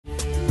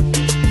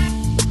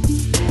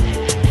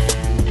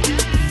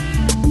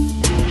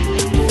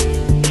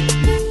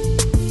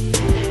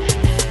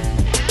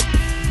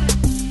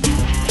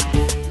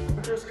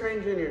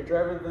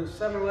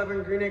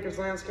7-Eleven Green Acres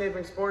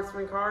Landscaping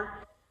Sportsman Card,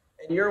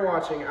 and you're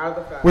watching Out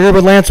of the Fast. We're here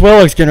with Lance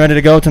Willix, getting ready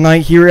to go tonight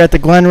here at the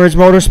Glen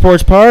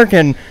Motorsports Park,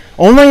 and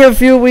only a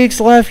few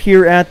weeks left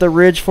here at the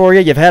Ridge for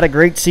you. You've had a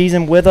great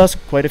season with us,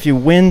 quite a few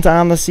wins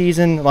on the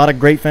season, a lot of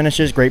great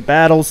finishes, great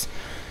battles.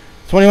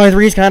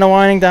 2023 is kind of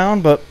winding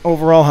down, but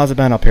overall, how's it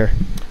been up here?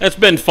 It's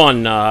been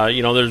fun.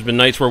 There's been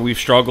nights where we've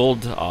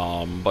struggled,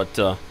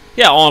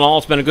 yeah, all in all,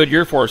 it's been a good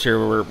year for us here.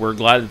 We're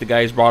glad that the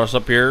guys brought us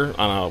up here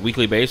on a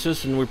weekly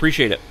basis, and we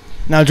appreciate it.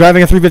 Now,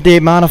 driving a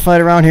 358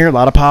 modified around here, a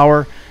lot of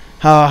power.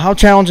 How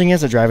challenging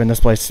is it driving this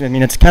place? I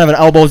mean, it's kind of an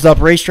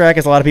elbows-up racetrack,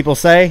 as a lot of people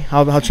say.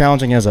 How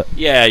challenging is it?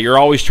 Yeah, you're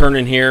always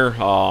turning here.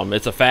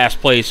 It's a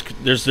fast place.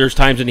 There's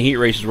times in the heat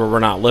races where we're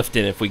not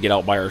lifting if we get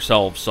out by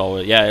ourselves. So,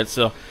 yeah, it's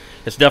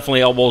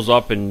definitely elbows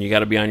up, and you got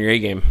to be on your A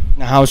game.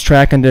 Now, how's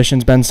track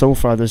conditions been so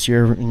far this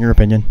year, in your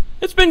opinion?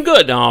 It's been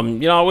good.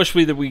 I wish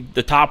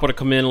the top would have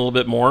come in a little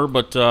bit more,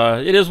 but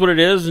it is what it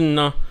is,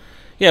 and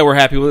yeah, we're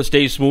happy with it. It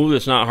stays smooth.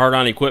 It's not hard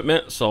on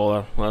equipment,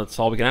 so that's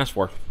all we can ask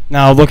for.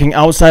 Now, looking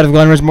outside of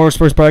Glen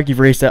Motorsports Park, you've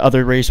raced at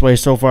other raceways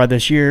so far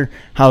this year.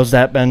 How's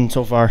that been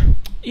so far?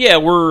 Yeah,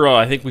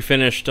 I think we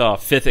finished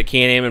 5th at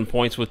Can-Am in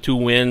points with 2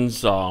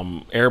 wins.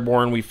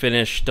 Airborne, we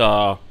finished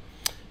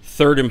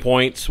 3rd in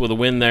points with a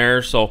win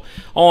there. So,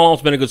 all in all,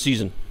 it's been a good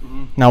season.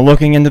 Now,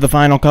 looking into the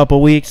final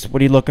couple weeks,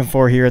 what are you looking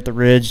for here at the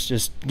Ridge?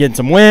 Just getting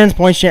some wins,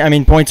 points. I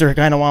mean, points are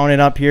kind of wounding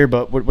up here,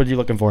 but what are you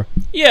looking for?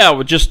 Yeah,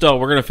 we're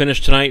going to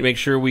finish tonight, make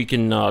sure we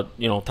can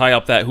tie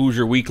up that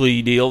Hoosier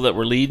Weekly deal that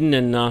we're leading,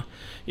 and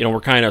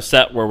we're kind of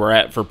set where we're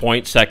at for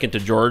points, second to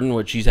Jordan,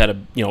 which he's had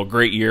a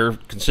great year,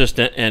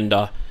 consistent, and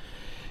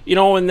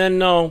and then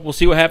we'll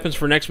see what happens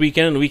for next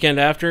weekend and the weekend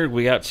after.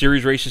 We got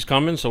series races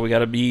coming, so we got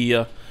to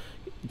be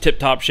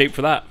tip-top shape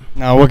for that.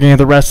 Now, looking at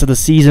the rest of the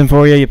season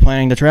for you,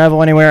 planning to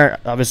travel anywhere?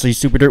 Obviously,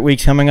 Super Dirt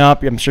Week's coming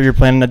up. I'm sure you're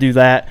planning to do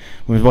that.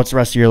 What's the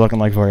rest of the year looking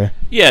like for you?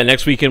 Yeah,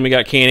 next weekend we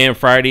got Can-Am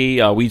Friday,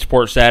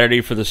 Weedsport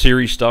Saturday for the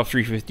series stuff,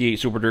 358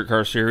 Super Dirt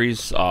Car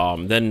Series.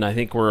 Then I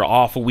think we're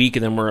off a week,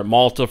 and then we're at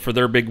Malta for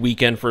their big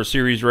weekend for a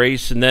series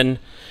race, and then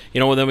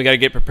then we got to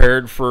get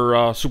prepared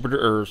for Super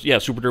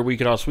Dirt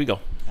Week at Oswego.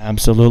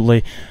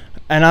 Absolutely.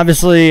 And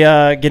obviously,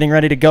 getting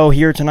ready to go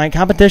here tonight.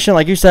 Competition,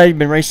 like you said, you've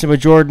been racing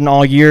with Jordan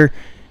all year.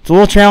 It's a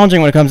little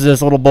challenging when it comes to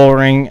this little bull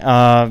ring.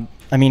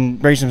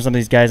 Racing with some of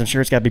these guys, I'm sure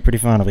it's got to be pretty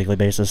fun on a weekly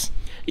basis.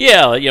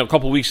 Yeah, a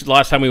couple of weeks,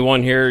 last time we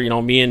won here,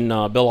 me and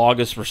Bill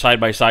August were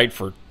side-by-side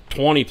for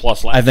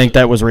 20-plus laps. I think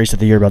that was race of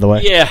the year, by the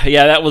way.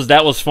 Yeah,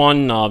 that was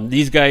fun.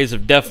 These guys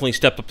have definitely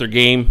stepped up their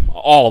game,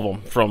 all of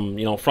them,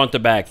 from front to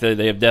back.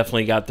 They have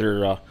definitely got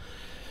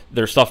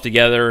their stuff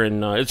together,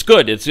 and it's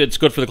good. It's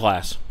good for the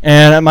class.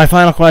 And my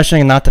final question,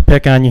 and not to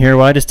pick on you here,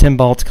 why does Tim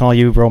Baltz call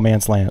you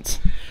Romance Lance?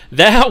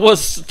 That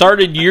was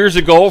started years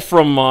ago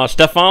from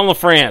Stefan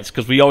LaFrance,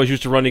 because we always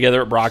used to run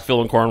together at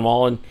Brockville and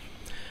Cornwall, and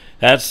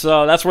that's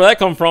where that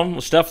come from,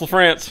 Steph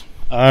LaFrance.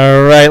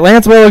 All right,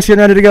 Lance Willix getting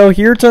ready to go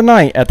here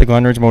tonight at the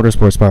Glen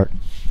Motorsports Park.